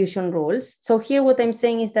old fusion rules. So here what I'm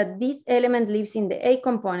saying is that this element lives in the A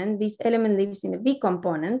component, this element lives in the B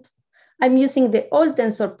component. I'm using the old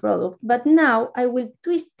tensor product, but now I will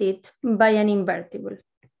twist it by an invertible.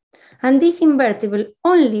 And this invertible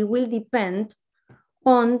only will depend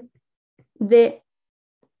on the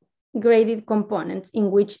graded components in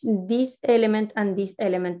which this element and this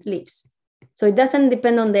element lives. So it doesn't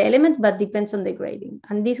depend on the element, but depends on the grading.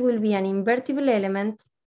 And this will be an invertible element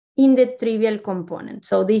in the trivial component.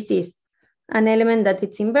 So this is an element that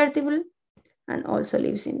it's invertible and also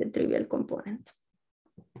lives in the trivial component.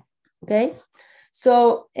 Okay,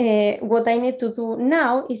 so what I need to do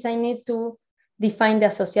now is I need to define the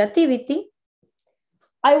associativity.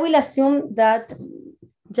 I will assume that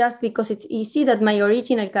just because it's easy that my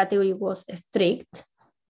original category was strict.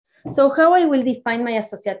 So how I will define my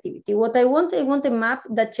associativity? What I want a map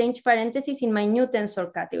that change parentheses in my new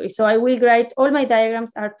tensor category. So I will write, all my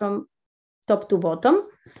diagrams are from top to bottom.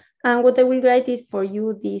 And what I will write is for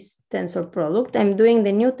you this tensor product. I'm doing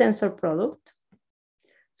the new tensor product.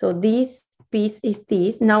 So this piece is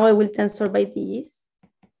this. Now I will tensor by this.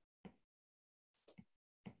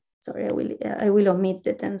 Sorry, I will omit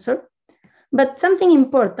the tensor. But something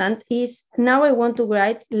important is now I want to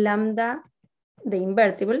write lambda, the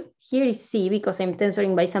invertible. Here is C because I'm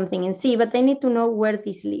tensoring by something in C, but I need to know where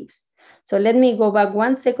this lives. So let me go back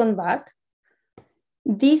 1 second back.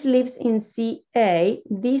 This lives in CA,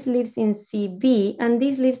 this lives in CB, and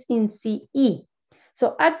this lives in CE.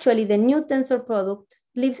 So actually the new tensor product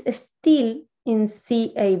lives still in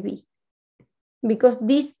CAB because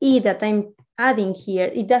this E that I'm adding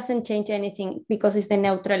here, it doesn't change anything because it's the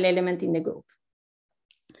neutral element in the group.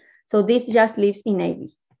 So this just lives in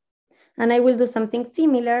AB. And I will do something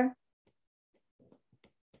similar.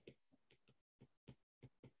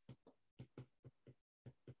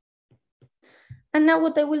 And now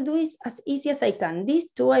what I will do is as easy as I can.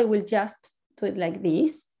 These two, I will just do it like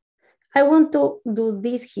this. I want to do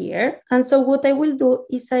this here. And so what I will do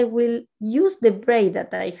is I will use the braid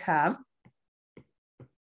that I have.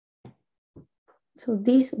 So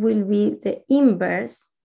this will be the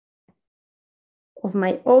inverse of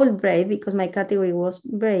my old braid because my category was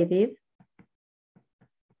braided.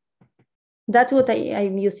 That's what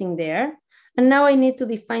I'm using there. And now I need to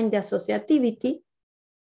define the associativity,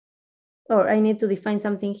 or I need to define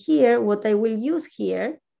something here. What I will use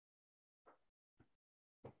here,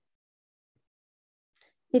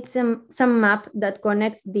 it's some map that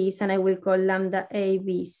connects this, and I will call lambda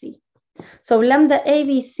ABC. So lambda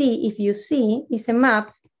ABC, if you see, is a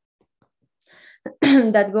map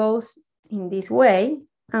that goes in this way.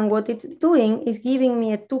 And what it's doing is giving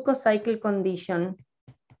me a 2-co-cycle condition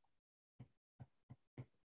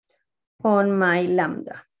on my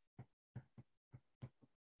lambda.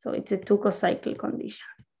 So it's a 2-co-cycle condition.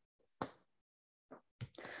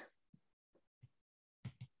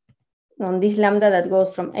 On this lambda that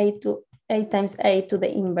goes from A times A to the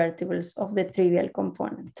invertibles of the trivial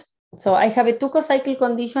component. So I have a 2-co-cycle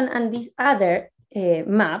condition and this other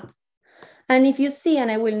map. And if you see,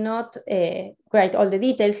 and I will not write all the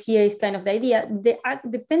details, here is kind of the idea,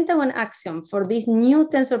 the pentagon axiom for this new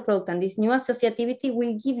tensor product and this new associativity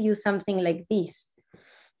will give you something like this,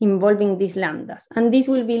 involving these lambdas. And this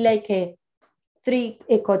will be like a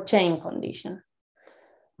 3-echo chain condition.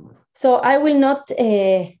 So I will not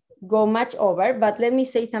go much over, but let me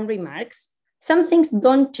say some remarks. Some things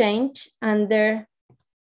don't change under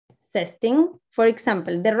zesting. For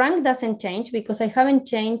example, the rank doesn't change because I haven't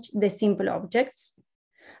changed the simple objects.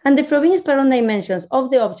 And the Frobenius-Perron dimensions of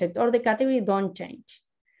the object or the category don't change.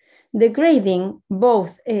 The grading,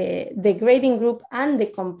 both the grading group and the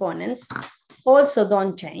components also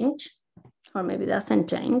don't change, or maybe doesn't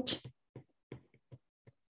change.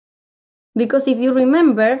 Because if you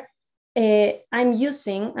remember, I'm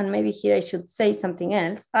using, and maybe here I should say something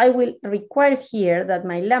else, I will require here that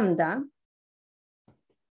my lambda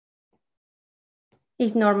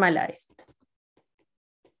is normalized.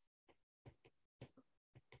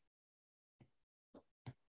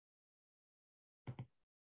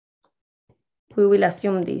 We will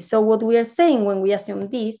assume this. So what we are saying when we assume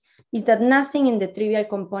this is that nothing in the trivial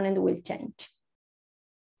component will change.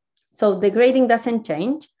 So the grading doesn't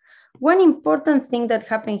change. One important thing that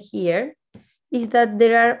happened here is that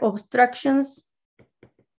there are obstructions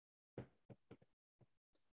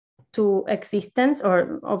to existence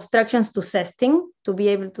or obstructions to zesting, to be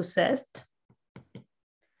able to zest,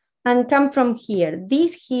 and come from here.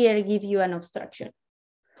 This here give you an obstruction.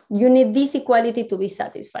 You need this equality to be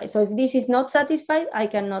satisfied. So if this is not satisfied, I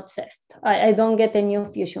cannot zest. I don't get a new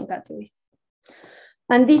fusion category.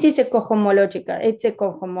 And this is a cohomological, it's a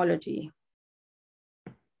cohomology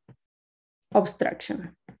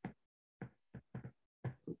obstruction.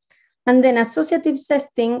 And then associative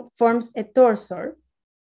zesting forms a torsor,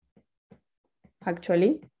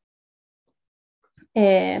 actually.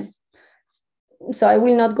 So I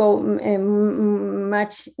will not go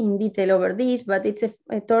much in detail over this, but it's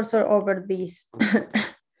a torsor over this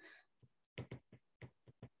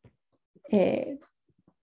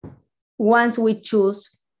once we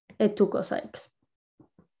choose a 2-co-cycle.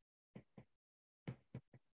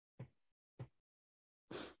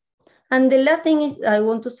 And the last thing is I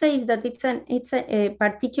want to say is that it's a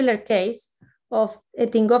particular case of a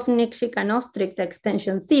Tinkovnik and Ostrich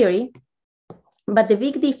extension theory. But the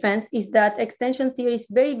big difference is that extension theory is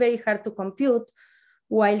very, very hard to compute,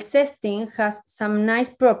 while zesting has some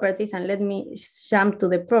nice properties. And let me jump to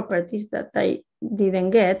the properties that I didn't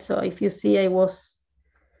get. So if you see, I was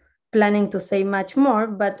planning to say much more,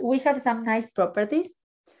 but we have some nice properties.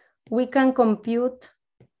 We can compute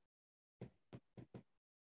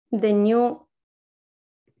the new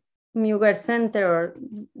Muger center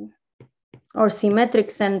or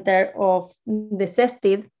symmetric center of the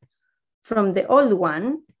zested from the old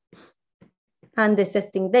one. and the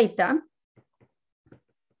zesting data.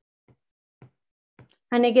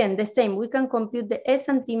 And again, the same, we can compute the S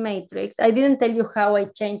and T matrix. I didn't tell you how I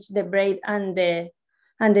changed the braid and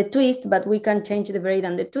the twist, but we can change the braid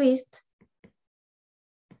and the twist.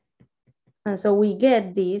 And so we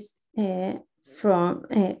get this from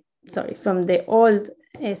the old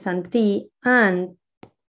S and T and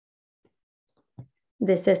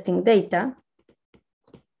the zesting data.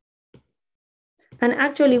 And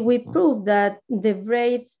actually we proved that the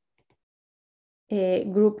braid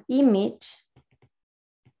group image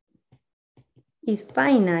is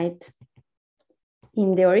finite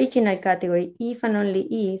in the original category if and only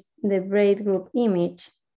if the braid group image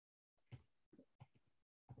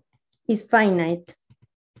is finite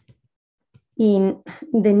in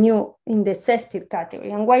the zested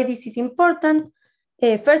category. And why this is important?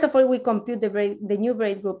 First of all, we compute the new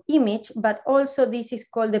braid group image, but also this is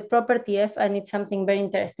called the property F, and it's something very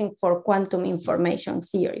interesting for quantum information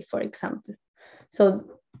theory, for example.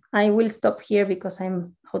 So I will stop here because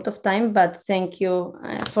I'm out of time, but thank you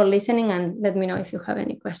for listening, and let me know if you have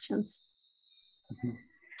any questions.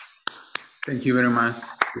 Thank you very much.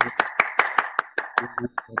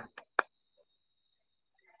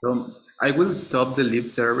 So I will stop the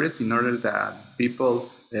live service in order that people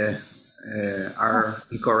are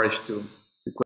encouraged to